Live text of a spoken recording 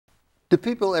Do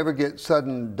people ever get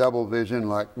sudden double vision,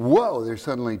 like, whoa, there's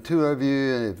suddenly two of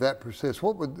you, and if that persists,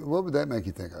 what would that make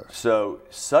you think of? So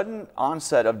sudden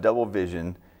onset of double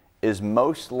vision is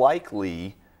most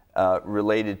likely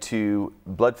related to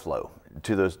blood flow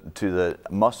to the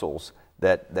muscles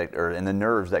that are in the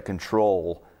nerves that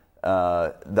control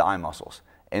the eye muscles.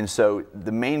 And so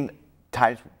the main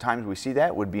times we see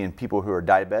that would be in people who are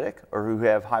diabetic or who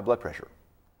have high blood pressure.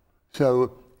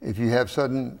 So if you have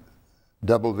sudden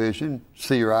double vision,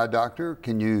 see your eye doctor.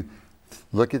 Can you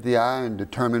look at the eye and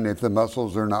determine if the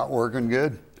muscles are not working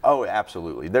good? Oh,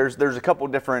 absolutely. There's a couple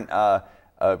different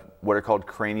what are called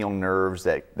cranial nerves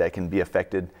that can be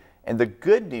affected. And the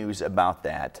good news about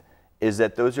that is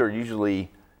that those are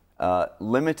usually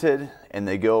limited and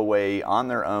they go away on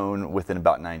their own within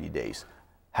about 90 days.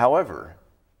 However,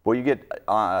 well, you get,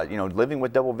 living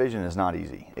with double vision is not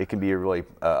easy. It can be a really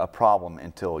a problem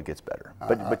until it gets better,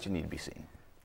 but you need to be seen.